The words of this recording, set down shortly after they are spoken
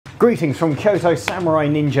Greetings from Kyoto Samurai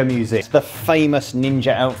Ninja Music, the famous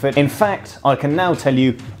ninja outfit. In fact, I can now tell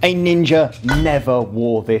you, a ninja never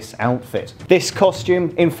wore this outfit. This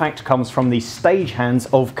costume, in fact, comes from the stagehands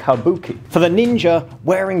of Kabuki. For the ninja,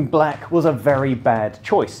 wearing black was a very bad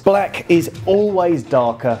choice. Black is always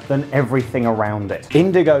darker than everything around it.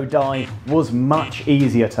 Indigo dye was much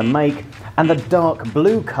easier to make, and the dark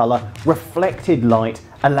blue colour reflected light,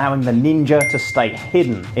 allowing the ninja to stay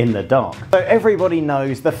hidden in the dark. So everybody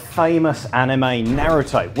knows the famous anime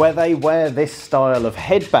Naruto, where they wear this style of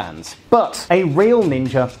headbands. But a real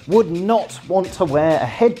ninja would not want to wear a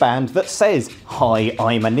headband that says, "Hi,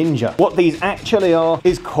 I'm a ninja." What these actually are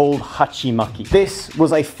is called hachimaki. This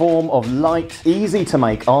was a form of light, easy to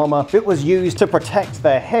make armour that was used to protect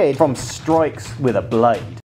their head from strikes with a blade.